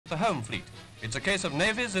the home fleet. It's a case of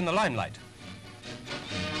navies in the limelight.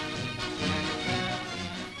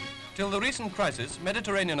 Till the recent crisis,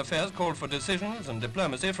 Mediterranean affairs called for decisions and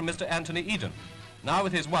diplomacy from Mr. Anthony Eden. Now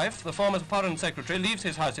with his wife, the former Foreign Secretary leaves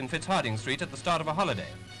his house in Fitzhardinge Street at the start of a holiday.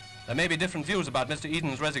 There may be different views about Mr.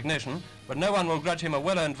 Eden's resignation, but no one will grudge him a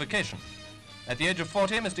well-earned vacation. At the age of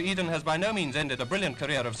 40, Mr. Eden has by no means ended a brilliant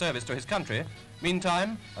career of service to his country.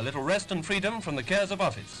 Meantime, a little rest and freedom from the cares of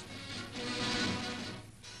office.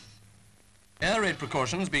 Air raid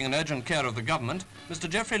precautions being an urgent care of the government, Mr.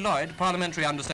 Geoffrey Lloyd, Parliamentary Undersecretary